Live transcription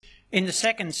In the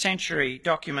 2nd century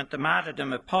document, The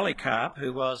Martyrdom of Polycarp,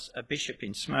 who was a bishop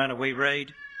in Smyrna, we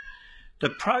read, "The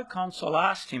proconsul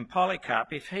asked him,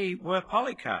 Polycarp, if he were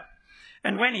Polycarp,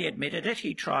 and when he admitted it,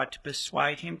 he tried to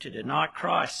persuade him to deny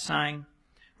Christ, saying,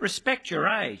 'Respect your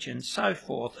age,' and so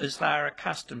forth, as they are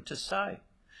accustomed to say.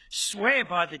 'Swear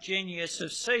by the genius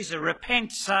of Caesar,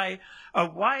 repent, say,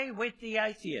 away with the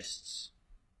atheists.'"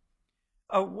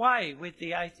 Away with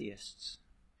the atheists.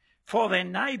 For their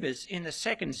neighbours in the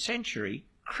 2nd century,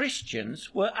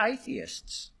 Christians were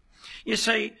atheists. You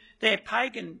see, their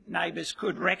pagan neighbours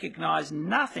could recognise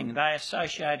nothing they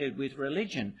associated with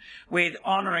religion, with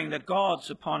honouring the gods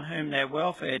upon whom their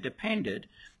welfare depended,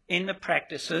 in the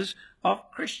practices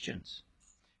of Christians.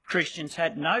 Christians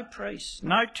had no priests,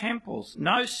 no temples,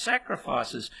 no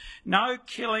sacrifices, no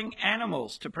killing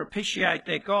animals to propitiate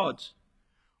their gods,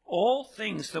 all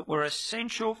things that were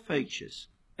essential features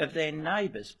of their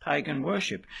neighbours' pagan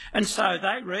worship. And so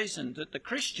they reasoned that the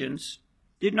Christians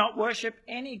did not worship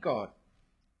any god,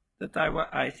 that they were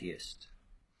atheists.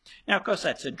 Now, of course,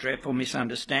 that's a dreadful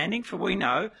misunderstanding, for we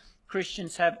know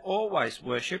Christians have always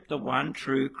worshipped the one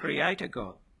true Creator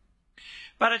God.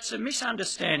 But it's a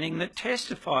misunderstanding that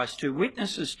testifies to,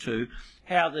 witnesses to,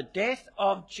 how the death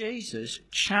of Jesus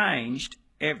changed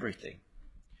everything.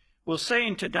 We'll see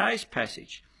in today's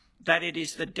passage that it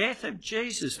is the death of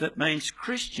Jesus that means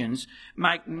Christians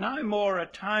make no more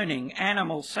atoning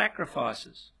animal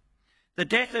sacrifices. The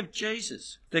death of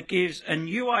Jesus that gives a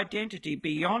new identity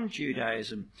beyond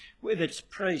Judaism, with its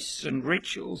priests and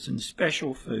rituals and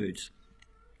special foods.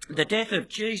 The death of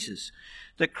Jesus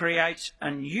that creates a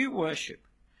new worship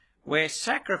where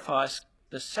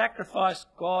the sacrifice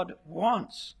God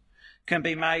wants, can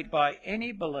be made by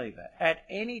any believer at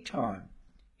any time,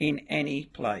 in any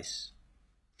place.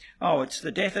 Oh, it's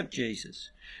the death of Jesus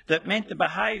that meant the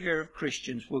behaviour of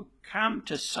Christians would come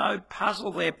to so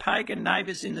puzzle their pagan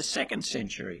neighbours in the 2nd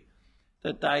century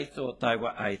that they thought they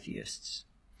were atheists.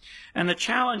 And the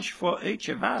challenge for each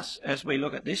of us as we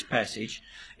look at this passage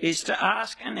is to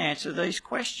ask and answer these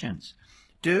questions.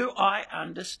 Do I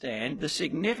understand the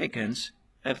significance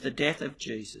of the death of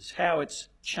Jesus, how it's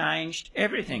changed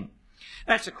everything?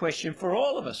 That's a question for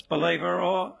all of us, believer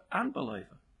or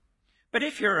unbeliever. But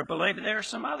if you're a believer, there are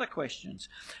some other questions.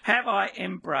 Have I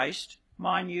embraced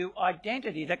my new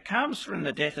identity that comes from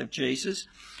the death of Jesus?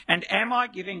 And am I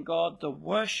giving God the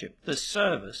worship, the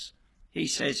service he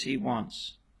says he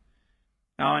wants?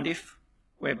 Oh, and if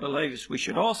we're believers, we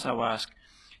should also ask,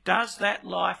 does that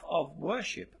life of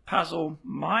worship puzzle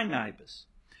my neighbours,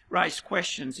 raise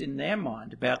questions in their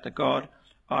mind about the God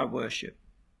I worship?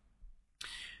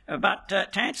 But to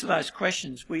answer those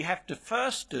questions, we have to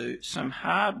first do some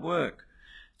hard work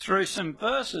through some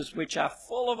verses which are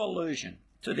full of allusion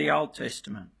to the Old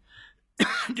Testament.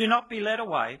 Do not be led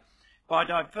away by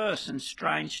diverse and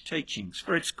strange teachings,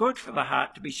 for it's good for the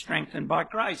heart to be strengthened by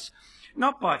grace,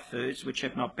 not by foods which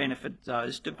have not benefited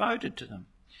those devoted to them.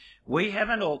 We have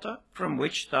an altar from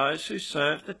which those who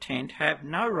serve the tent have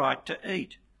no right to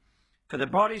eat. For the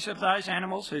bodies of those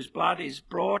animals whose blood is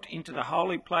brought into the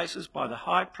holy places by the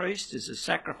high priest as a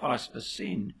sacrifice for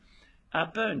sin are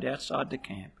burned outside the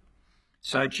camp.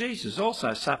 So Jesus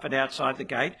also suffered outside the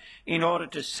gate in order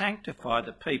to sanctify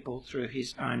the people through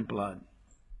his own blood.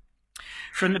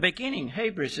 From the beginning,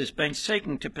 Hebrews has been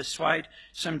seeking to persuade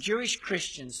some Jewish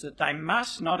Christians that they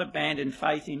must not abandon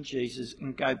faith in Jesus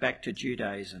and go back to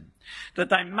Judaism, that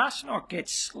they must not get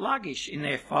sluggish in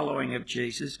their following of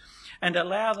Jesus and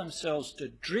allow themselves to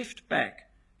drift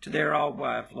back to their old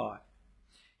way of life.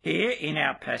 Here in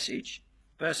our passage,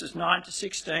 verses 9 to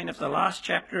 16 of the last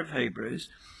chapter of Hebrews,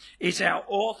 is our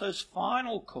author's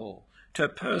final call to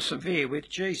persevere with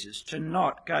Jesus, to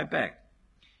not go back.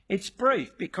 It's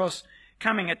brief because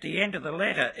coming at the end of the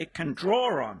letter, it can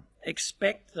draw on,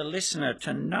 expect the listener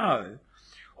to know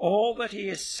all that he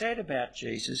has said about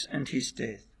Jesus and his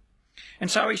death.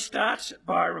 And so he starts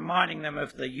by reminding them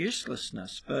of the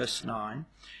uselessness, verse 9,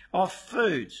 of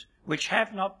foods which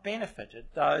have not benefited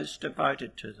those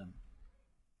devoted to them.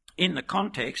 In the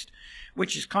context,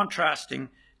 which is contrasting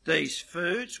these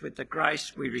foods with the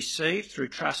grace we receive through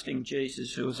trusting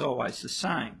Jesus, who is always the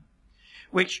same,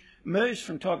 which moves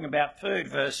from talking about food,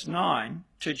 verse 9,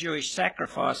 to Jewish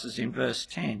sacrifices in verse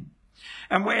 10.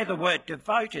 And where the word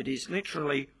devoted is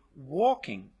literally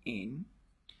walking in,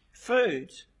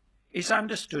 foods is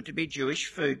understood to be Jewish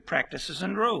food practices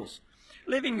and rules.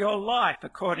 Living your life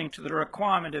according to the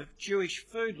requirement of Jewish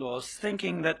food laws,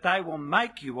 thinking that they will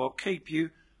make you or keep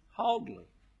you holy.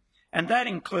 And that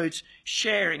includes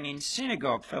sharing in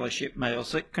synagogue fellowship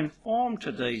meals that conform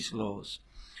to these laws,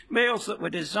 meals that were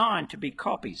designed to be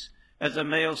copies of the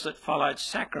meals that followed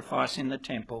sacrifice in the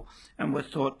temple and were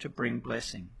thought to bring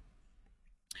blessing.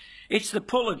 It's the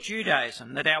pull of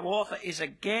Judaism that our author is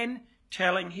again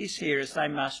telling his hearers they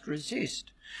must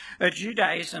resist, a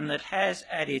Judaism that has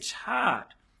at its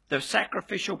heart the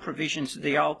sacrificial provisions of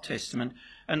the Old Testament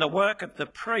and the work of the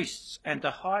priests and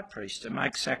the high priest to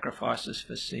make sacrifices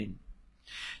for sin.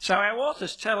 So our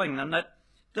author's telling them that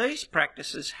these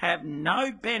practices have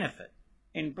no benefit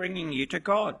in bringing you to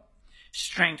God,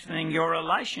 strengthening your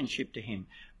relationship to him,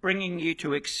 bringing you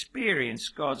to experience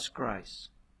God's grace.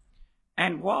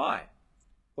 And why?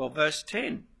 Well, verse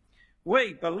 10,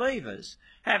 we believers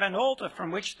have an altar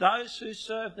from which those who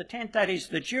serve the tent, that is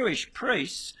the Jewish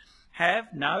priests,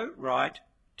 have no right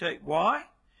to. Why?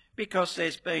 Because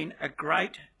there's been a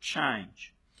great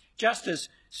change. Just as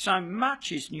so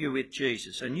much is new with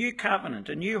Jesus, a new covenant,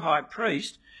 a new high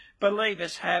priest,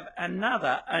 believers have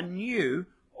a new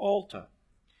altar,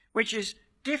 which is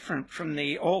different from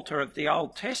the altar of the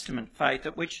Old Testament faith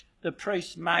at which the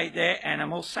priests made their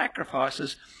animal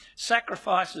sacrifices,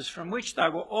 sacrifices from which they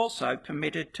were also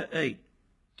permitted to eat.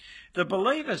 The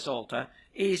believer's altar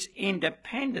is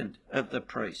independent of the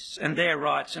priests and their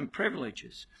rights and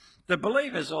privileges. The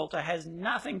believer's altar has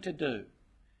nothing to do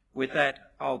with that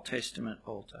Old Testament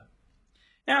altar.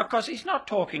 Now, of course, he's not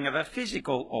talking of a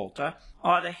physical altar,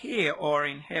 either here or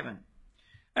in heaven.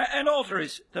 An altar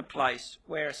is the place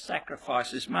where a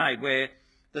sacrifice is made, where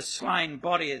the slain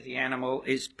body of the animal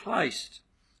is placed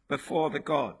before the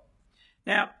God.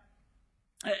 Now,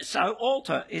 so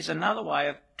altar is another way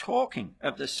of talking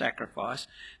of the sacrifice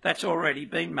that's already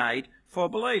been made for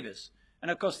believers.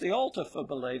 And of course, the altar for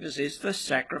believers is the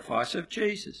sacrifice of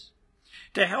Jesus.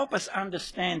 To help us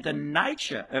understand the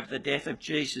nature of the death of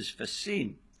Jesus for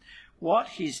sin, what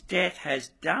his death has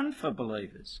done for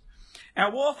believers,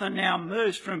 our author now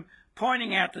moves from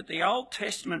pointing out that the Old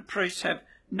Testament priests have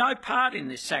no part in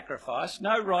this sacrifice,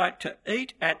 no right to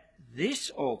eat at this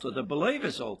altar, the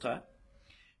believer's altar,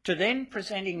 to then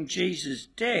presenting Jesus'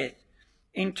 death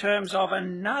in terms of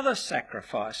another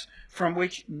sacrifice from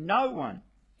which no one,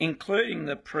 including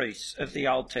the priests of the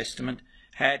Old Testament,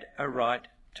 had a right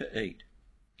to eat.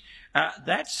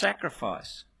 That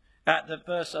sacrifice, that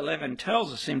verse 11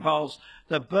 tells us, involves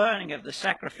the burning of the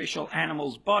sacrificial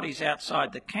animals' bodies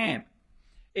outside the camp,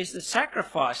 is the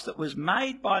sacrifice that was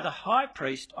made by the high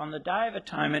priest on the Day of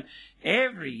Atonement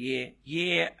every year,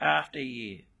 year after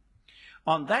year.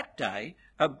 On that day,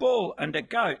 a bull and a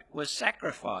goat were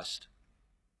sacrificed,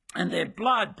 and their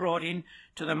blood brought in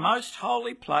to the most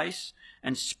holy place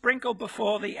and sprinkled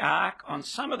before the ark on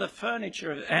some of the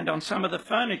furniture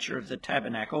of the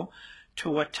tabernacle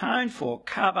to atone for,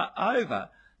 cover over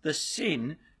the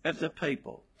sin of the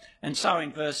people. And so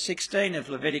in verse 16 of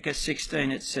Leviticus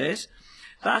 16 it says,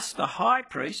 thus the high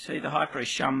priest, he the high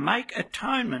priest, shall make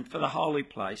atonement for the holy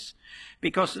place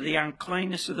because of the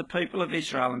uncleanness of the people of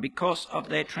Israel and because of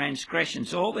their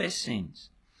transgressions, all their sins.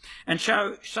 And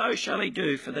so shall he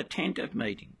do for the tent of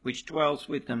meeting, which dwells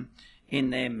with them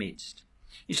in their midst.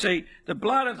 You see, the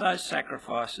blood of those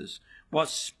sacrifices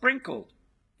was sprinkled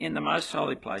in the most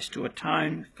holy place to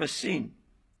atone for sin.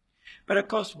 But of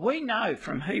course we know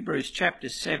from Hebrews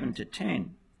chapters 7 to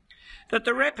 10 that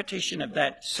the repetition of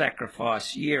that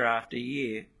sacrifice year after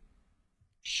year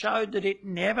showed that it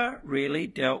never really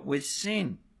dealt with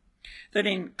sin. That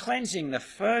in cleansing the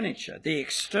furniture, the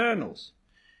externals,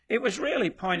 it was really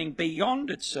pointing beyond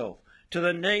itself to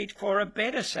the need for a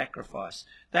better sacrifice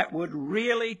that would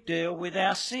really deal with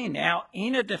our sin, our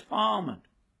inner defilement,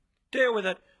 deal with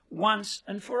it once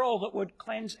and for all, that would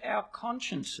cleanse our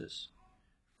consciences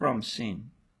from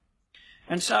sin.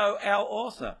 And so our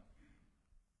author,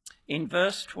 in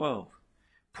verse 12,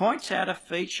 points out a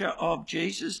feature of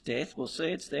Jesus' death, we'll see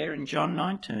it's there in John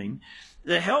 19,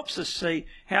 that helps us see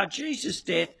how Jesus'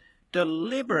 death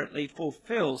deliberately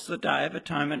fulfills the Day of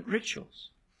Atonement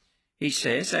rituals. He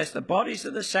says, as the bodies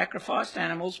of the sacrificed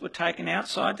animals were taken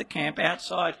outside the camp,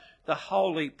 outside the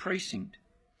holy precinct,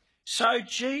 so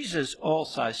Jesus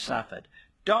also suffered,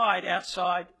 died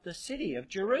outside the city of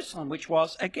Jerusalem, which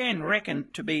was again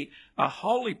reckoned to be a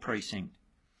holy precinct,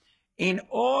 in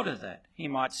order that he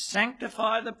might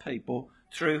sanctify the people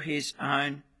through his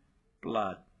own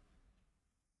blood.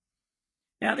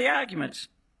 Now the arguments,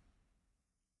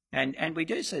 and we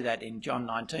do see that in John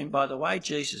 19, by the way,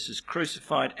 Jesus is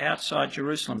crucified outside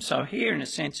Jerusalem. So here, in a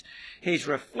sense, his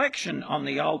reflection on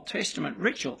the Old Testament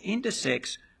ritual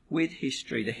intersects with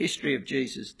history, the history of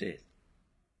Jesus' death.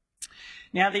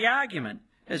 Now the argument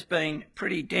has been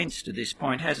pretty dense to this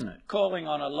point, hasn't it? Calling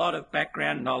on a lot of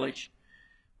background knowledge.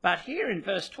 But here in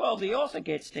verse 12, the author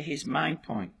gets to his main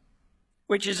point,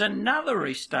 which is another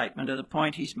restatement of the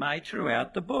point he's made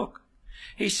throughout the book.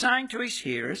 He's saying to his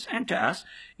hearers and to us,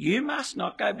 you must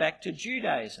not go back to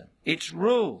Judaism, its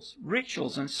rules,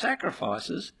 rituals and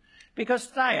sacrifices,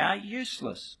 because they are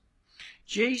useless.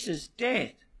 Jesus'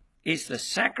 death is the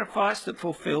sacrifice that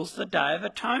fulfills the Day of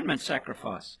Atonement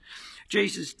sacrifice.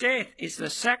 Jesus' death is the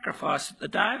sacrifice that the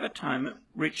Day of Atonement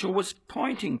ritual was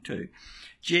pointing to.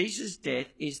 Jesus' death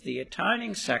is the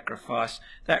atoning sacrifice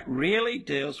that really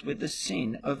deals with the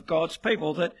sin of God's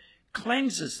people, that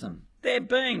cleanses them, their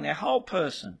being, their whole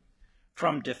person,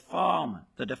 from defilement,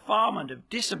 the defilement of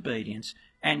disobedience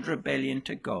and rebellion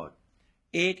to God.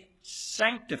 It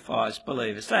sanctifies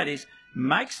believers, that is,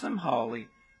 makes them holy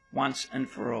once and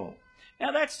for all.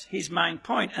 Now that's his main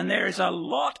point, and there is a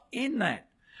lot in that,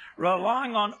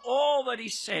 relying on all that he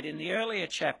said in the earlier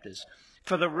chapters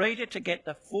for the reader to get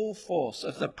the full force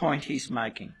of the point he's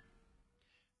making.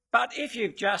 But if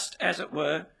you've just, as it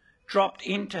were, dropped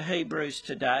into Hebrews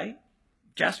today,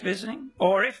 just visiting,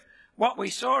 or if what we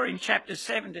saw in chapters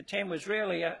 7 to 10 was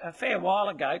really a fair while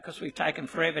ago because we've taken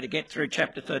forever to get through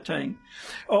chapter 13,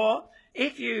 or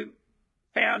if you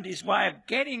found his way of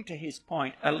getting to his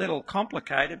point a little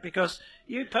complicated because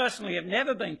you personally have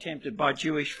never been tempted by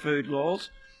Jewish food laws,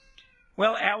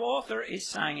 well, our author is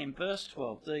saying in verse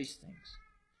 12 these things.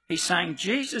 He's saying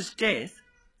Jesus' death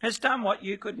has done what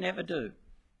you could never do.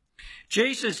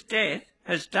 Jesus' death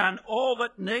has done all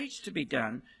that needs to be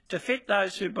done to fit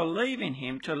those who believe in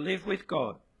him to live with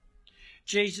God.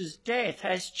 Jesus' death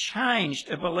has changed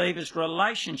a believer's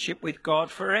relationship with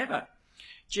God forever.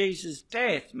 Jesus'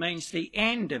 death means the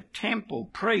end of temple,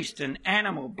 priest and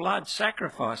animal blood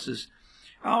sacrifices.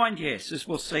 Oh, and yes, as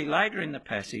we'll see later in the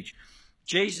passage,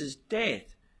 Jesus'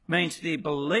 death means the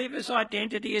believer's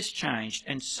identity has changed,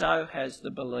 and so has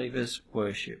the believer's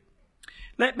worship.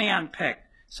 Let me unpack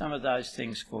some of those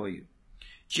things for you.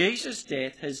 Jesus'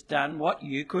 death has done what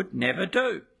you could never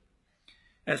do.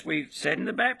 As we've said in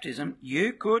the baptism,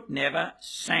 you could never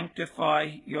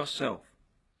sanctify yourself.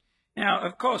 Now,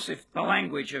 of course, if the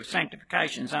language of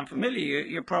sanctification is unfamiliar,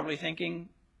 you're probably thinking,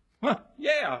 well,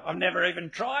 yeah, I've never even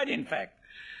tried, in fact.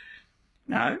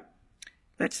 No,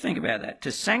 let's think about that.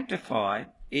 To sanctify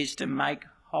is to make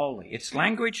holy. It's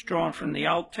language drawn from the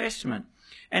Old Testament,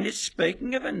 and it's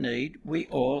speaking of a need we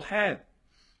all have.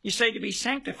 You see, to be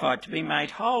sanctified, to be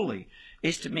made holy,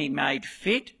 is to be made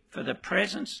fit for the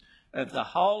presence of the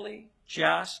holy,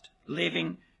 just,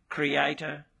 living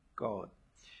Creator God.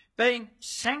 Being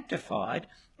sanctified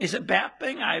is about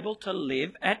being able to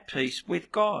live at peace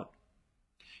with God.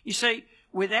 You see,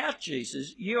 without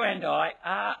Jesus, you and I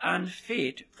are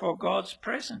unfit for God's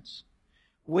presence.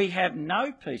 We have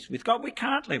no peace with God. We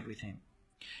can't live with him.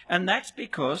 And that's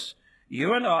because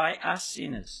you and I are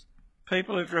sinners,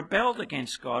 people who've rebelled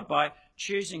against God by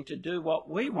choosing to do what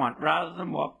we want rather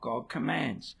than what God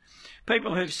commands.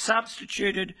 People who've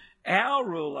substituted our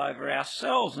rule over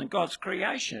ourselves and God's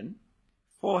creation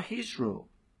for his rule.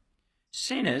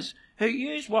 Sinners who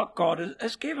use what God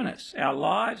has given us, our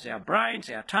lives, our brains,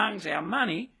 our tongues, our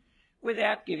money,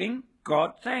 without giving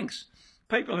God thanks.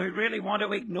 People who really want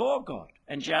to ignore God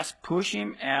and just push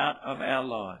him out of our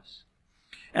lives.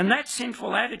 And that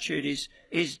sinful attitude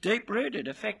is deep-rooted,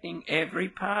 affecting every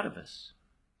part of us.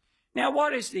 Now,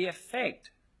 what is the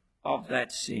effect of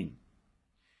that sin?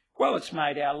 Well, it's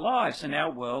made our lives and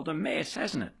our world a mess,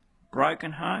 hasn't it?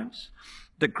 Broken homes,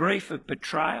 the grief of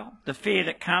betrayal, the fear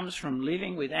that comes from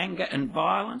living with anger and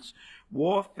violence,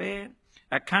 warfare,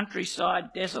 a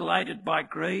countryside desolated by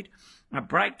greed, a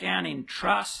breakdown in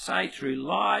trust, say through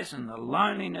lies, and the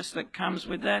loneliness that comes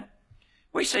with that.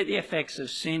 We see the effects of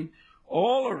sin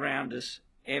all around us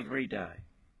every day.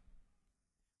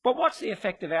 But what's the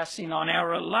effect of our sin on our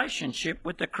relationship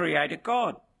with the Creator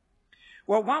God?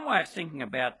 Well, one way of thinking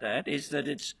about that is that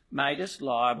it's made us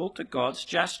liable to God's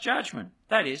just judgment.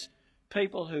 That is,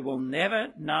 people who will never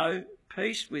know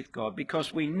peace with God,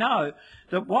 because we know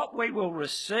that what we will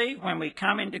receive when we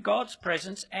come into God's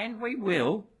presence, and we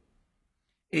will,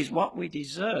 is what we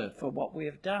deserve for what we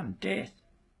have done, death.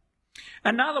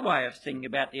 Another way of thinking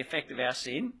about the effect of our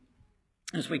sin,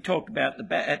 as we talked about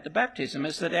at the baptism,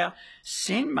 is that our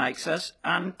sin makes us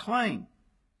unclean.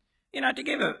 You know, to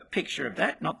give a picture of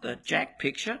that, not the Jack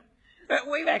picture, but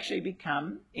we've actually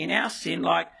become, in our sin,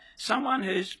 like someone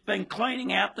who's been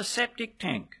cleaning out the septic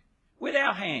tank with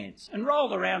our hands and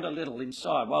rolled around a little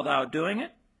inside while they were doing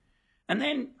it, and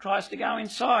then tries to go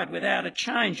inside without a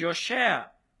change or shower.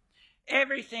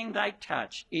 Everything they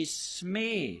touch is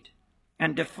smeared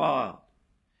and defiled.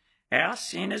 Our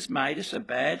sin has made us a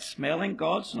bad smell in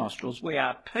God's nostrils. We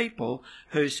are people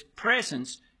whose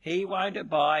presence he won't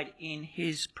abide in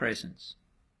his presence.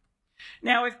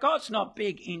 Now, if God's not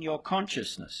big in your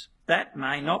consciousness, that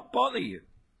may not bother you.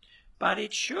 but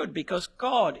it should, because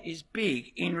God is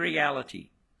big in reality,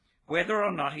 whether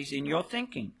or not he's in your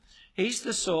thinking. He's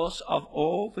the source of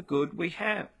all the good we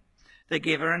have, the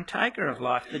giver and taker of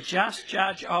life, the just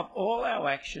judge of all our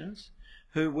actions,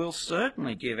 who will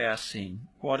certainly give our sin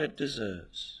what it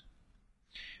deserves.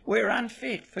 We're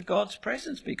unfit for God's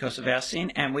presence because of our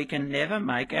sin, and we can never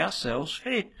make ourselves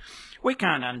fit. We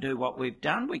can't undo what we've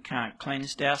done. We can't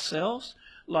cleanse ourselves.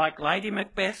 Like Lady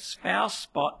Macbeth's foul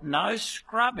spot, no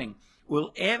scrubbing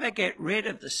will ever get rid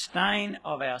of the stain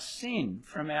of our sin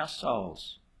from our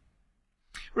souls.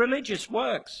 Religious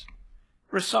works,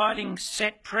 reciting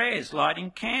set prayers,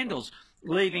 lighting candles,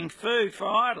 leaving food for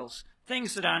idols,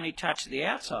 things that only touch the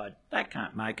outside, that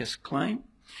can't make us clean.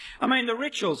 I mean, the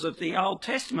rituals of the Old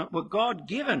Testament were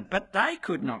God-given, but they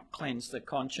could not cleanse the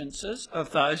consciences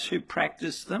of those who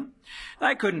practiced them.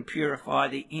 They couldn't purify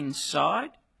the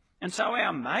inside, and so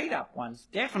our made-up ones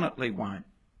definitely won't.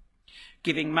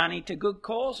 Giving money to good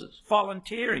causes,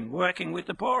 volunteering, working with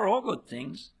the poor, all good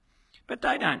things, but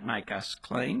they don't make us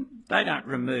clean. They don't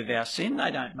remove our sin. They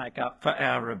don't make up for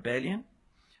our rebellion.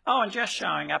 Oh, and just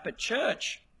showing up at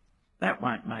church, that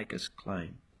won't make us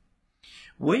clean.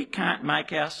 We can't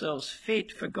make ourselves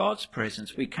fit for God's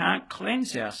presence. We can't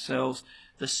cleanse ourselves.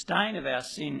 The stain of our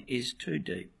sin is too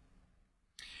deep.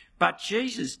 But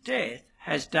Jesus' death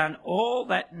has done all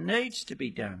that needs to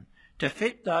be done to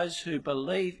fit those who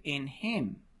believe in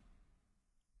him.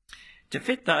 To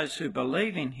fit those who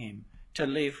believe in him to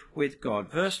live with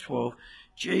God. Verse 12,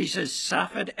 Jesus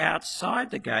suffered outside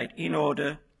the gate in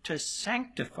order to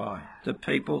sanctify the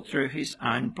people through his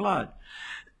own blood.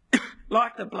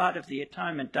 Like the blood of the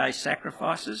Atonement Day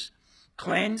sacrifices,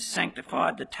 cleansed,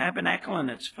 sanctified the tabernacle and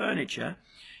its furniture,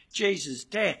 Jesus'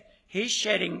 death, his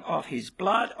shedding of his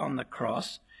blood on the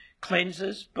cross,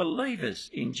 cleanses believers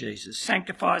in Jesus,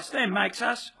 sanctifies them, makes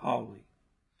us holy.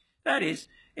 That is,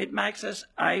 it makes us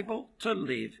able to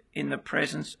live in the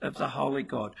presence of the holy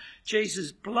God.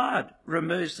 Jesus' blood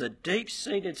removes the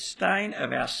deep-seated stain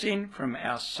of our sin from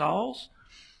our souls,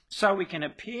 so we can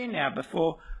appear now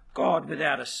before God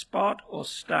without a spot or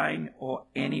stain or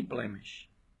any blemish.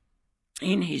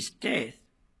 In his death,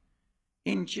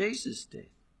 in Jesus'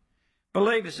 death,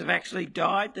 believers have actually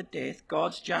died the death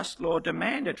God's just law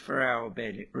demanded for our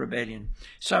rebellion,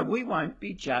 so we won't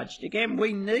be judged again.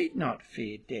 We need not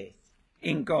fear death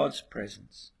in God's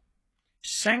presence.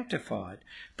 Sanctified,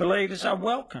 believers are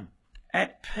welcome,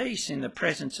 at peace in the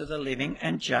presence of the living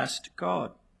and just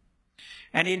God.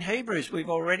 And in Hebrews, we've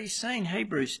already seen,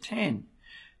 Hebrews 10,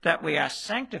 that we are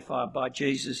sanctified by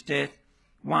Jesus' death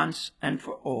once and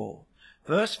for all.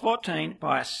 Verse 14,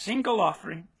 by a single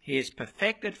offering, he has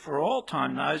perfected for all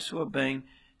time those who are being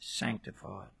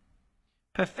sanctified.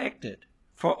 Perfected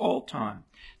for all time.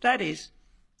 That is,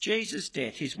 Jesus'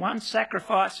 death, his one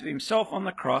sacrifice of himself on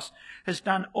the cross, has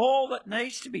done all that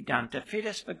needs to be done to fit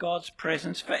us for God's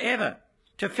presence forever,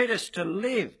 to fit us to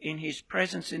live in his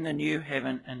presence in the new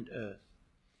heaven and earth.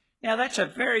 Now that's a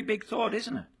very big thought,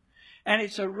 isn't it? And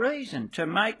it's a reason to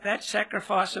make that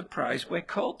sacrifice of praise we're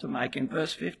called to make in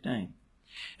verse 15.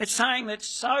 It's saying that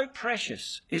so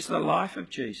precious is the life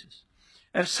of Jesus,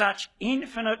 of such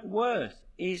infinite worth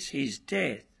is his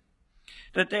death,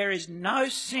 that there is no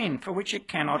sin for which it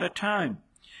cannot atone,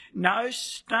 no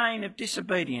stain of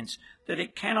disobedience that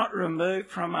it cannot remove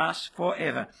from us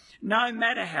forever, no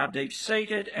matter how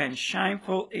deep-seated and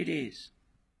shameful it is.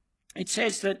 It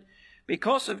says that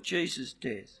because of Jesus'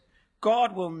 death,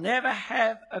 God will never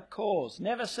have a cause,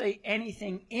 never see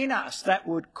anything in us that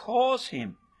would cause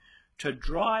him to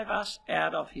drive us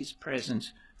out of his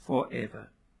presence forever.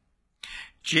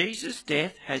 Jesus'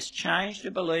 death has changed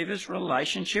a believer's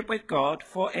relationship with God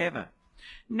forever,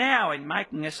 now in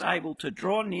making us able to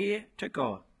draw near to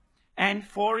God, and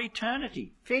for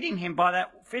eternity, fitting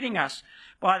us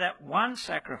by that one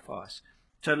sacrifice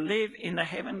to live in the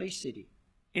heavenly city,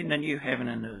 in the new heaven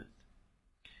and earth.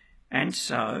 And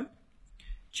so,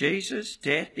 Jesus'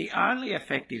 death, the only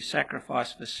effective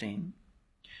sacrifice for sin,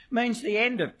 means the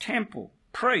end of temple,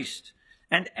 priest,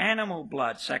 and animal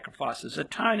blood sacrifices,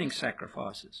 atoning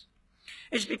sacrifices.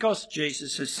 It's because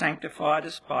Jesus has sanctified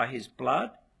us by his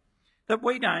blood that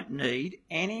we don't need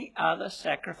any other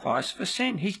sacrifice for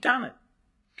sin. He's done it.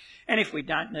 And if we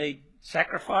don't need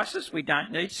sacrifices, we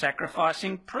don't need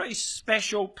sacrificing priests,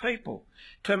 special people,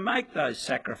 to make those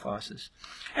sacrifices.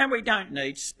 And we don't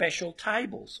need special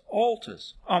tables,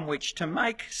 altars, on which to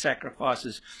make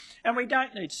sacrifices. And we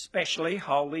don't need specially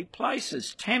holy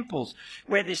places, temples,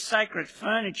 where this sacred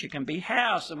furniture can be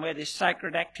housed and where this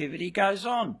sacred activity goes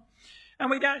on.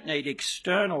 And we don't need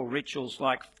external rituals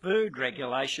like food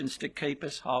regulations to keep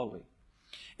us holy.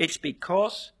 It's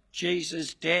because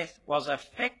Jesus' death was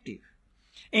effective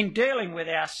in dealing with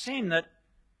our sin that,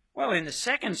 well, in the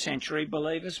 2nd century,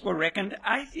 believers were reckoned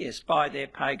atheists by their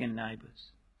pagan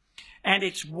neighbours. And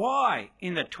it's why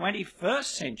in the 21st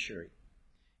century,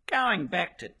 going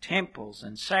back to temples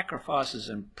and sacrifices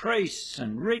and priests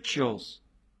and rituals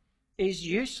is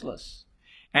useless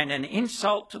and an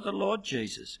insult to the Lord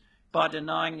Jesus by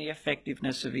denying the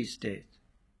effectiveness of his death.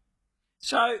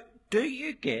 So, do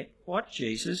you get what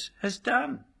Jesus has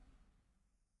done?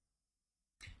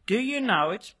 Do you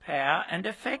know its power and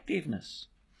effectiveness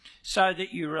so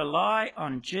that you rely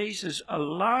on Jesus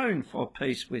alone for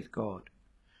peace with God,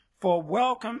 for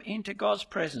welcome into God's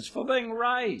presence, for being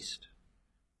raised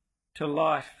to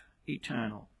life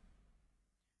eternal?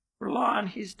 Rely on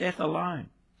his death alone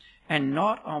and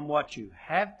not on what you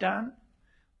have done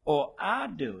or are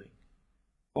doing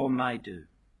or may do.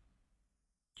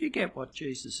 Do you get what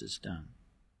Jesus has done?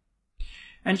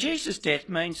 And Jesus' death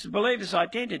means the believer's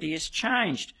identity is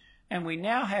changed, and we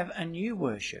now have a new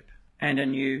worship and a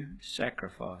new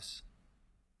sacrifice.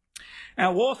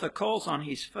 Our author calls on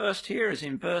his first hearers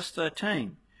in verse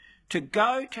 13 to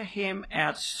go to him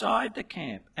outside the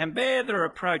camp and bear the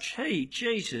reproach he,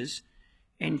 Jesus,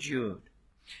 endured.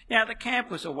 Now, the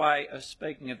camp was a way of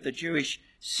speaking of the Jewish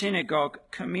synagogue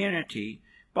community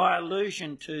by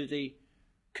allusion to the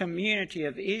community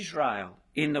of Israel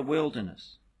in the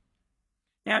wilderness.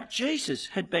 Now, Jesus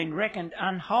had been reckoned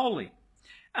unholy,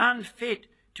 unfit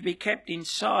to be kept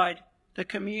inside the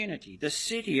community, the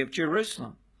city of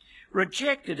Jerusalem,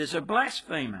 rejected as a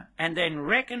blasphemer, and then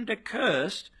reckoned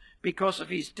accursed because of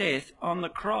his death on the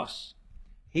cross.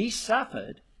 He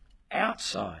suffered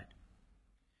outside.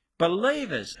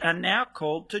 Believers are now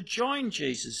called to join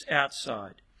Jesus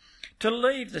outside, to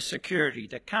leave the security,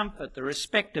 the comfort, the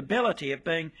respectability of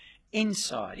being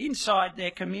inside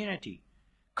their community,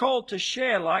 called to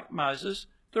share, like Moses,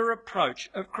 the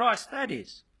reproach of Christ, that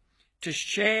is, to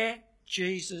share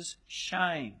Jesus'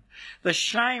 shame, the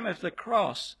shame of the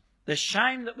cross, the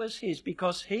shame that was his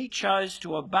because he chose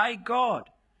to obey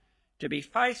God, to be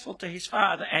faithful to his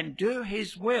Father and do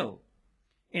his will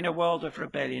in a world of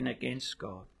rebellion against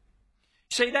God.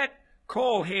 See, that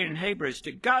call here in Hebrews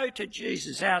to go to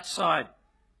Jesus outside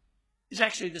is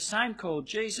actually the same call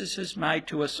Jesus has made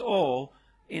to us all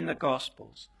in the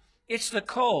Gospels. It's the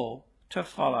call to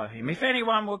follow him. If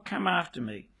anyone will come after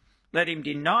me, let him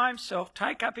deny himself,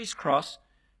 take up his cross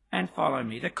and follow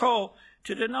me. The call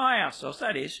to deny ourselves,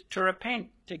 that is, to repent,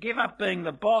 to give up being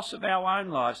the boss of our own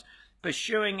lives,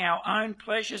 pursuing our own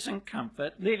pleasures and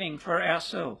comfort, living for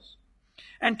ourselves,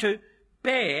 and to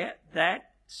bear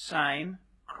that same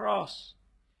cross,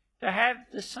 to have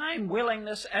the same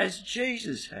willingness as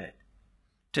Jesus had,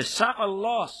 to suffer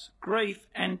loss, grief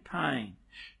and pain,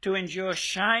 to endure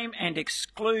shame and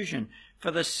exclusion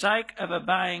for the sake of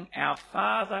obeying our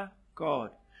Father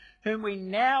God, whom we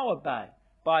now obey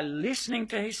by listening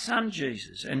to his Son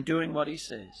Jesus and doing what he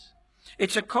says.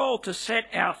 It's a call to set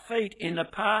our feet in the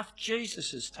path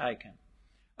Jesus has taken,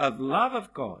 of love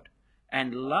of God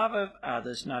and love of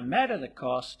others, no matter the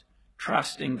cost,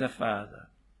 trusting the Father.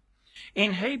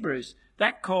 In Hebrews,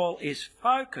 that call is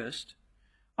focused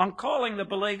on calling the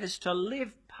believers to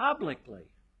live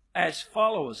publicly as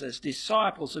followers, as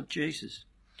disciples of Jesus,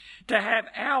 to have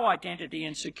our identity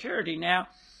and security now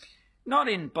not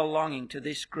in belonging to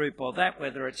this group or that,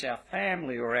 whether it's our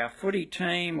family or our footy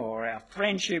team or our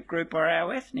friendship group or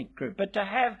our ethnic group, but to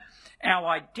have our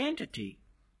identity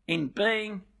in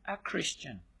being a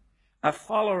Christian, a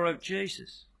follower of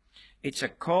Jesus. It's a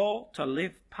call to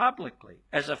live publicly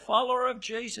as a follower of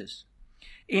Jesus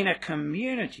in a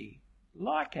community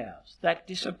like ours that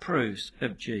disapproves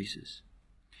of Jesus.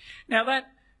 Now,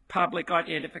 that public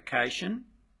identification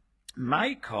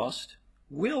may cost,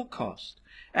 will cost,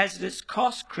 as it has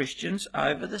cost Christians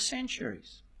over the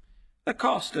centuries. The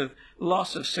cost of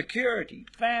loss of security,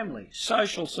 family,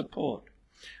 social support,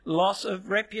 loss of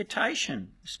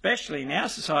reputation, especially in our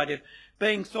society, of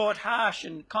being thought harsh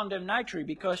and condemnatory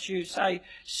because you, say,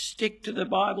 stick to the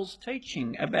Bible's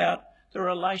teaching about the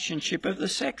relationship of the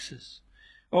sexes,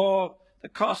 or the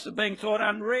cost of being thought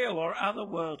unreal or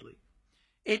otherworldly.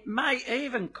 It may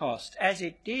even cost, as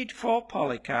it did for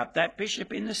Polycarp, that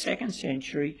bishop in the 2nd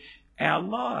century, our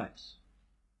lives.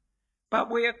 But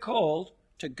we are called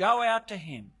to go out to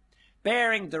him,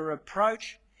 bearing the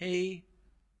reproach he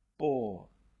bore.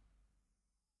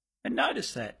 And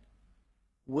notice that.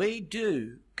 We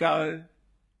do go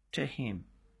to him,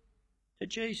 to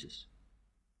Jesus.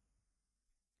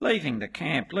 Leaving the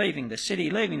camp, leaving the city,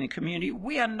 leaving the community,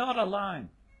 we are not alone,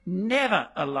 never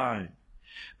alone,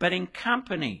 but in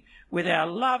company with our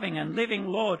loving and living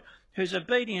Lord, whose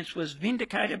obedience was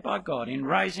vindicated by God in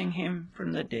raising him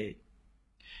from the dead.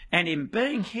 And in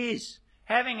being his,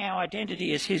 having our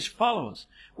identity as his followers,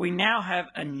 we now have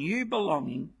a new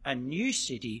belonging, a new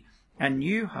city, a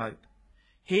new hope.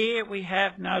 Here we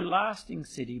have no lasting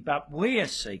city, but we are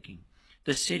seeking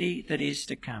the city that is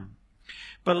to come.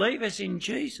 Believers in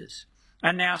Jesus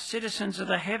are now citizens of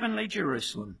the heavenly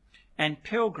Jerusalem and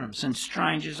pilgrims and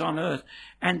strangers on earth.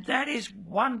 And that is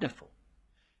wonderful,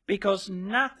 because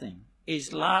nothing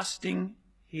is lasting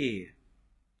here.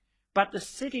 But the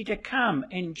city to come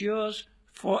endures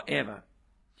forever.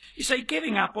 You see,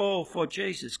 giving up all for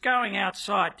Jesus, going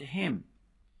outside to him,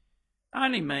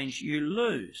 only means you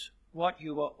lose what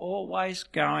you were always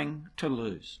going to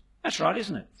lose. That's right,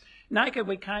 isn't it? Naked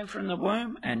we came from the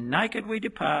womb, and naked we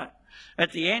depart.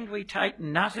 At the end we take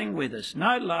nothing with us.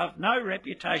 No love, no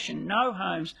reputation, no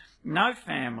homes, no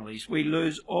families. We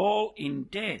lose all in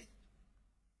death.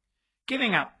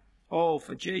 Giving up all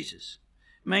for Jesus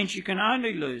means you can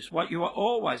only lose what you are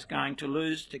always going to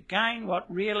lose to gain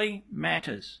what really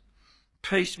matters.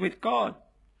 Peace with God,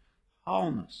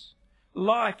 wholeness,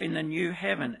 life in the new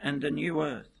heaven and the new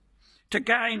earth. To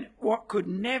gain what could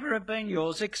never have been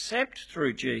yours except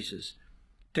through Jesus.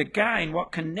 To gain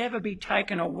what can never be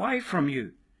taken away from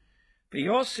you. For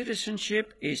your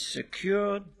citizenship is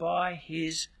secured by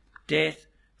his death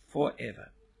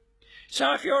forever.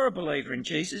 So if you're a believer in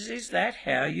Jesus, is that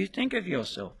how you think of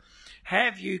yourself?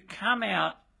 Have you come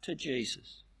out to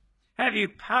Jesus? Have you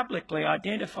publicly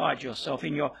identified yourself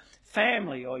in your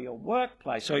family or your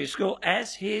workplace or your school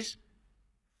as his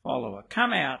follower?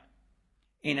 Come out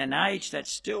in an age that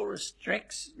still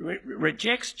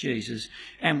rejects Jesus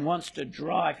and wants to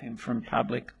drive him from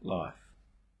public life.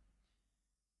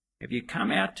 Have you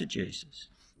come out to Jesus,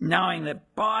 knowing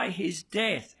that by his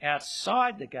death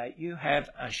outside the gate you have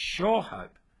a sure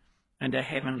hope and a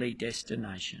heavenly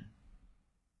destination?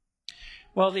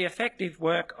 Well, the effective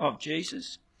work of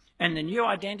Jesus and the new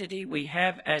identity we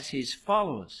have as his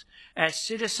followers, as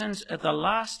citizens of the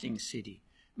lasting city,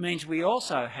 means we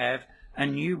also have a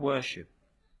new worship.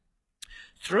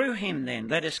 Through him, then,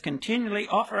 let us continually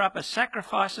offer up a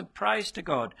sacrifice of praise to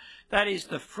God, that is,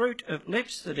 the fruit of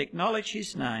lips that acknowledge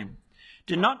his name.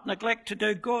 Do not neglect to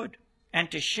do good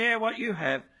and to share what you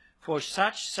have, for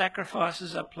such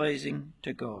sacrifices are pleasing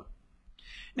to God.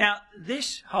 Now,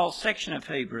 this whole section of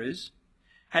Hebrews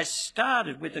has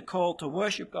started with the call to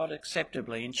worship God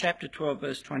acceptably in chapter 12,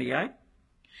 verse 28.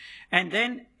 And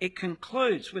then it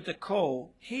concludes with the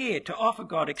call here to offer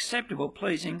God acceptable,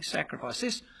 pleasing sacrifice.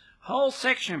 This whole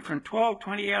section from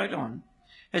 12:28 on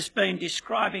has been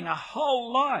describing a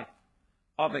whole life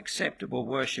of acceptable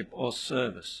worship or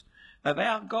service of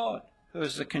our God, who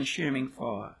is the consuming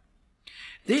fire.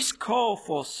 This call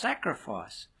for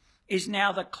sacrifice is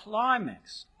now the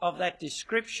climax of that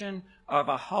description of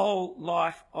a whole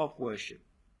life of worship.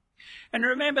 And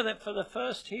remember that for the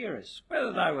first hearers,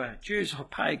 whether they were Jews or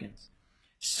pagans,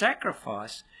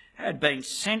 sacrifice had been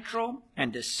central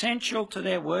and essential to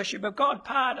their worship of God,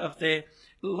 part of their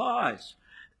lives.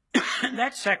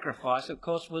 That sacrifice, of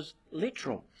course, was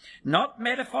literal, not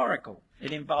metaphorical.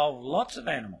 It involved lots of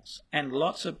animals and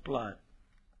lots of blood.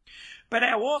 But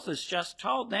our authors just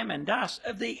told them and us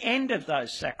of the end of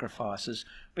those sacrifices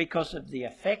because of the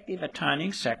effective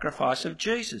atoning sacrifice of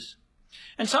Jesus.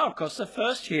 And so, of course, the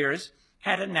first hearers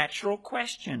had a natural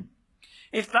question.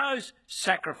 If those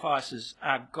sacrifices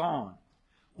are gone,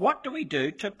 what do we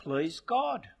do to please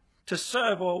God, to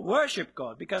serve or worship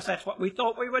God? Because that's what we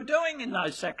thought we were doing in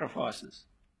those sacrifices.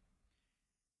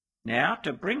 Now,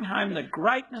 to bring home the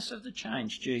greatness of the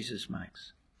change Jesus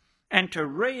makes, and to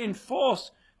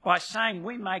reinforce by saying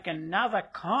we make another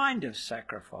kind of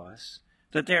sacrifice,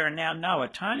 that there are now no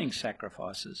atoning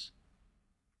sacrifices,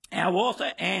 our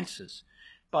author answers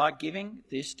by giving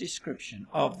this description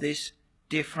of this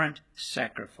different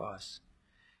sacrifice.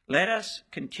 Let us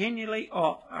continually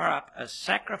offer up a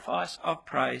sacrifice of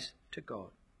praise to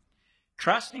God.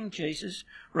 Trusting Jesus,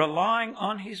 relying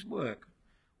on his work,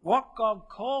 what God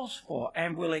calls for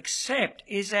and will accept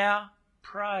is our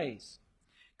praise.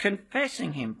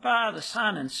 Confessing him, Father,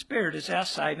 Son and Spirit as our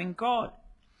saving God.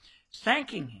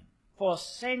 Thanking him for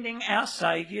sending our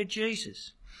Saviour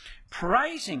Jesus.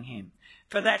 Praising him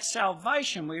for that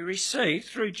salvation we received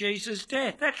through Jesus'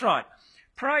 death. That's right.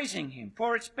 Praising him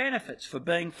for its benefits, for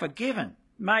being forgiven,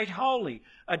 made holy,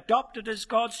 adopted as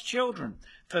God's children,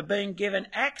 for being given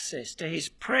access to his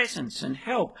presence and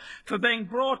help, for being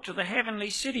brought to the heavenly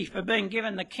city, for being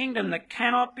given the kingdom that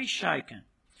cannot be shaken.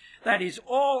 That is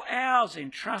all ours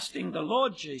in trusting the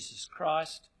Lord Jesus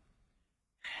Christ.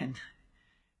 And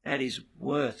that is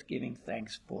worth giving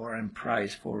thanks for and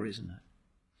praise for, isn't it?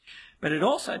 But it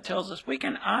also tells us we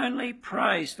can only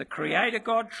praise the Creator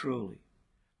God truly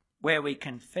where we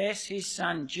confess his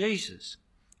Son Jesus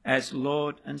as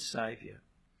Lord and Saviour.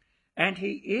 And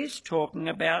he is talking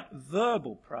about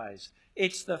verbal praise.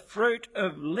 It's the fruit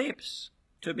of lips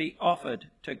to be offered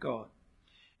to God.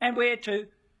 And we're to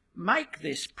make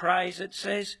this praise, it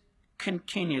says,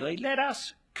 continually. Let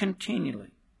us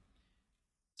continually.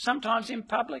 Sometimes in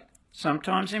public,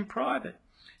 sometimes in private,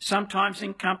 sometimes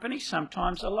in company,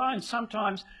 sometimes alone,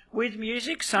 sometimes with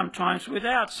music, sometimes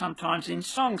without, sometimes in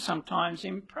song, sometimes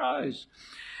in prose,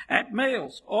 at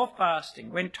meals or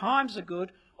fasting, when times are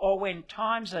good or when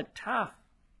times are tough,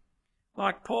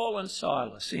 like Paul and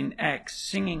Silas in Acts,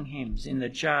 singing hymns in the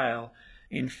jail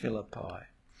in Philippi.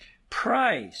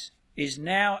 Praise is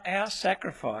now our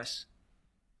sacrifice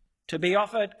to be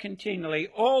offered continually.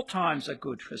 All times are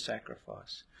good for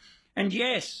sacrifice. And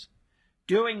yes,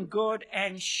 doing good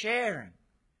and sharing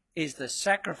is the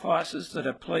sacrifices that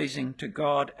are pleasing to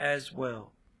God as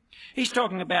well. He's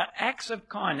talking about acts of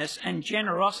kindness and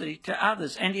generosity to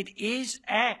others, and it is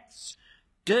acts,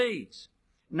 deeds,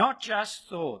 not just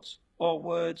thoughts or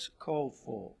words called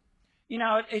for. You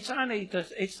know, it's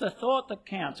the thought that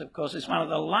counts, of course. It's one of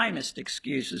the lamest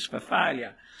excuses for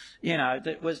failure,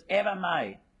 that was ever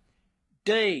made.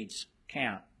 Deeds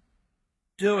count.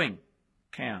 Doing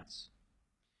counts.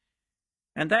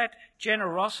 And that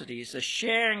generosity is the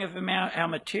sharing of our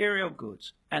material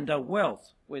goods and the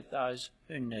wealth with those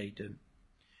who need them.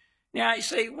 Now, you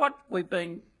see, what we've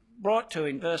been brought to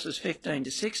in verses 15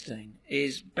 to 16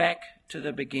 is back to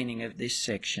the beginning of this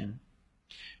section.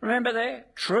 Remember there,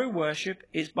 true worship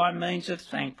is by means of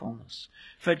thankfulness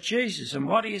for Jesus and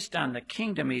what he has done, the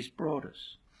kingdom he's brought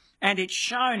us. And it's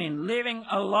shown in living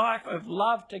a life of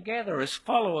love together as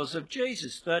followers of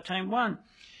Jesus, 13:1,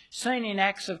 seen in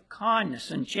acts of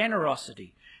kindness and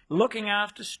generosity, looking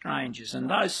after strangers and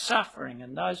those suffering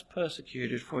and those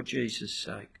persecuted for Jesus'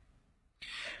 sake.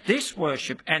 This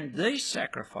worship and these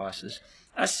sacrifices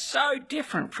are so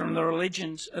different from the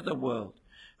religions of the world,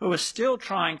 who are still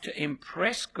trying to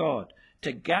impress God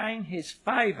to gain his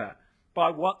favour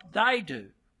by what they do.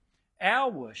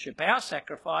 Our worship, our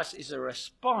sacrifice is a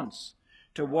response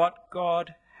to what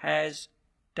God has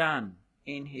done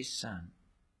in his Son.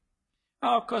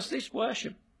 Oh, of course, this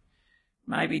worship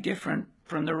may be different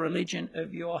from the religion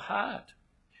of your heart,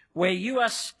 where you are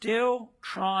still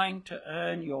trying to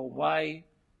earn your way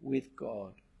with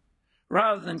God,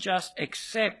 rather than just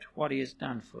accept what he has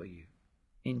done for you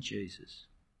in Jesus.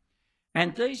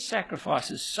 And these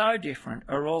sacrifices, so different,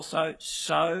 are also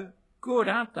so good,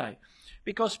 aren't they?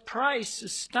 Because praise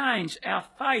sustains our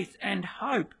faith and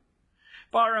hope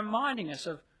by reminding us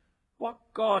of what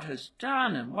God has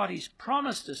done and what he's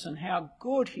promised us and how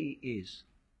good he is.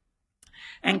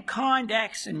 And kind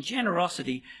acts and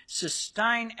generosity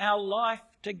sustain our life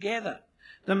together,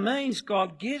 the means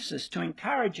God gives us to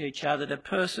encourage each other to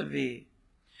persevere,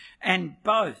 and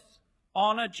both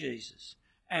honour Jesus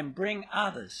and bring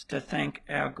others to thank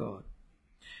our God.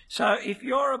 So if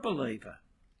you're a believer,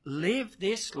 live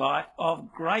this life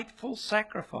of grateful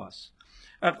sacrifice,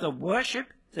 of the worship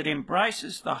that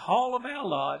embraces the whole of our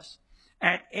lives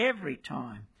at every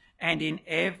time and in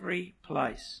every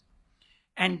place.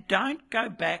 And don't go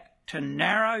back to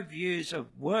narrow views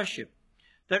of worship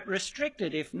that restrict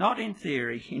it, if not in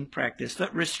theory, in practice,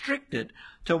 that restrict it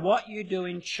to what you do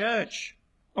in church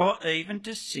or even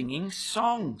to singing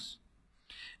songs.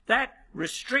 That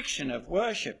restriction of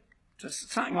worship to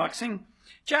something like singing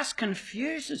just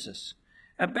confuses us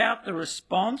about the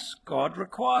response God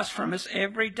requires from us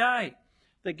every day,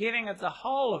 the giving of the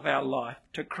whole of our life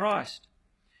to Christ.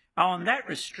 Oh, and that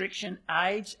restriction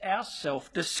aids our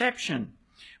self-deception,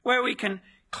 where we can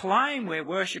claim we're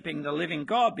worshipping the living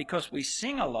God because we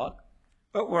sing a lot,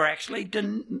 but we're actually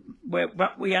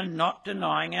we are not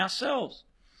denying ourselves,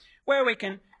 where we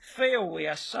can feel we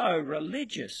are so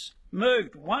religious,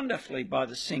 moved wonderfully by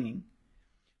the singing,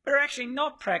 but are actually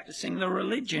not practicing the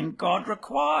religion God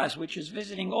requires, which is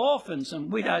visiting orphans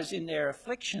and widows in their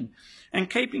affliction and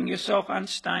keeping yourself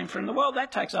unstained from the world.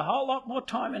 That takes a whole lot more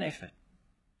time and effort.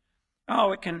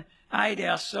 Oh, it can aid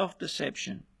our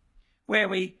self-deception, where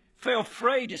we feel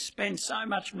free to spend so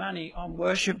much money on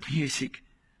worship music,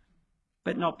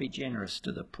 but not be generous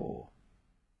to the poor.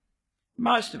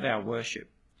 Most of our worship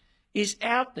is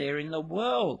out there in the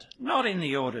world, not in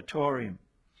the auditorium.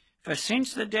 For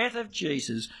since the death of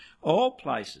Jesus, all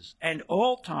places and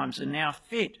all times are now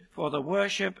fit for the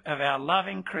worship of our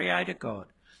loving Creator God,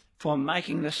 for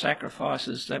making the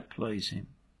sacrifices that please him.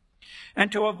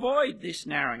 And to avoid this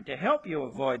narrowing, to help you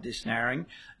avoid this narrowing,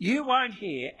 you won't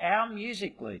hear our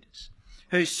music leaders,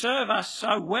 who serve us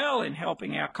so well in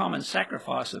helping our common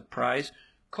sacrifice of praise,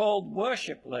 called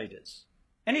worship leaders.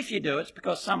 And if you do, it's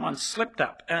because someone slipped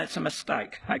up and it's a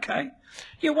mistake, okay?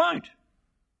 You won't.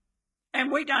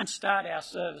 And we don't start our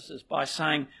services by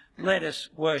saying, let us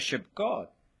worship God.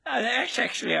 No, that's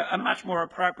actually a much more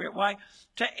appropriate way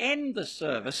to end the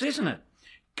service, isn't it?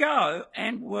 Go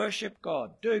and worship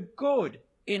God. Do good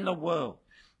in the world.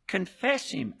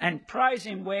 Confess him and praise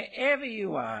him wherever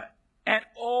you are, at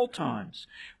all times.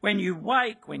 When you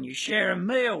wake, when you share a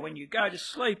meal, when you go to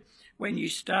sleep, when you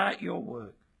start your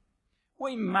work.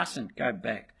 We mustn't go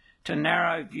back to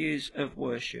narrow views of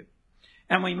worship.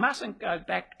 And we mustn't go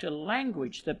back to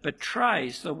language that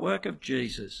betrays the work of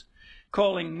Jesus,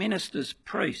 calling ministers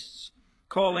priests,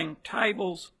 calling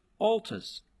tables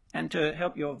altars. And to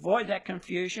help you avoid that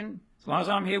confusion, as long as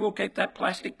I'm here, we'll keep that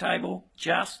plastic table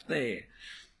just there.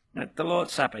 At the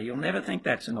Lord's Supper, you'll never think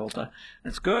that's an altar.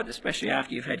 It's good, especially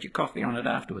after you've had your coffee on it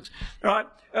afterwards. Right?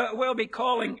 We'll be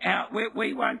calling out,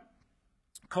 we won't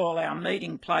call our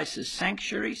meeting places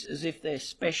sanctuaries as if they're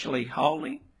specially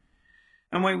holy.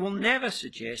 And we will never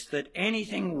suggest that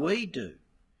anything we do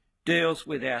deals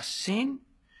with our sin,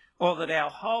 or that our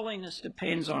holiness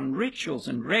depends on rituals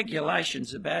and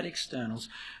regulations about externals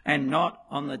and not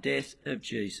on the death of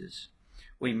Jesus.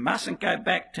 We mustn't go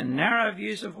back to narrow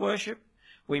views of worship.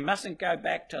 We mustn't go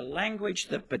back to language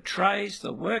that betrays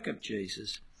the work of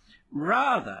Jesus.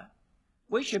 Rather,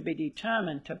 we should be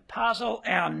determined to puzzle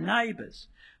our neighbours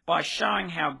by showing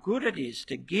how good it is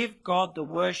to give God the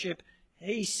worship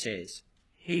he says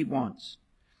he wants.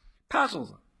 Puzzle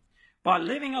them by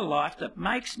living a life that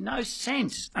makes no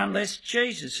sense unless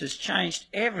Jesus has changed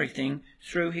everything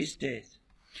through his death.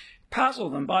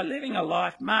 Puzzle them by living a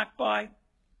life marked by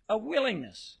a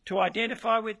willingness to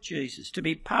identify with Jesus, to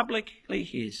be publicly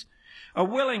his, a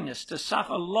willingness to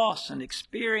suffer loss and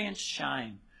experience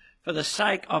shame for the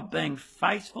sake of being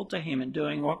faithful to him and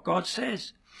doing what God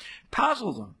says.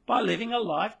 Puzzle them by living a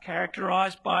life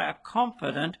characterised by a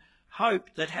confident hope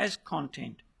that has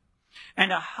content,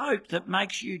 and a hope that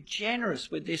makes you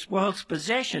generous with this world's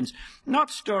possessions, not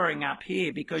storing up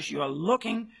here because you are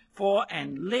looking for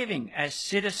and living as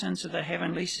citizens of the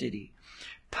heavenly city.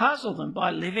 Puzzle them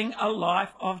by living a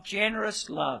life of generous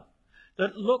love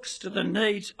that looks to the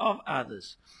needs of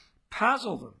others.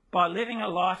 Puzzle them by living a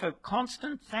life of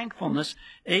constant thankfulness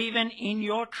even in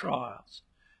your trials.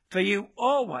 For you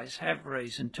always have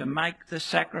reason to make the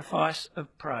sacrifice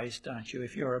of praise, don't you,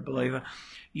 if you're a believer?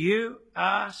 You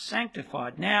are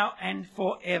sanctified now and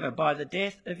forever by the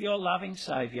death of your loving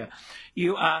Saviour.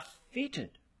 You are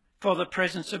fitted for the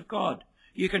presence of God.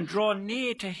 You can draw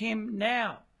near to him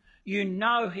now. You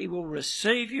know he will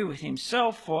receive you with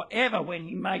himself forever when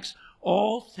he makes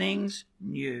all things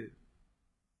new.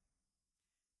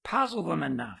 Puzzle them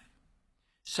enough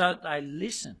so that they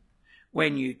listen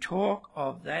when you talk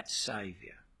of that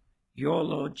Saviour, your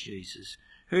Lord Jesus,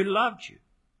 who loved you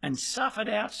and suffered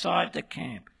outside the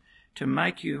camp to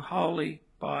make you holy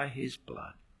by his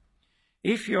blood.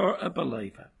 If you're a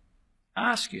believer,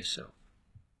 ask yourself,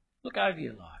 look over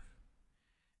your life.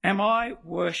 Am I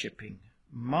worshipping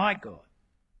my God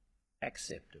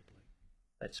acceptably?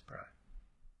 Let's pray.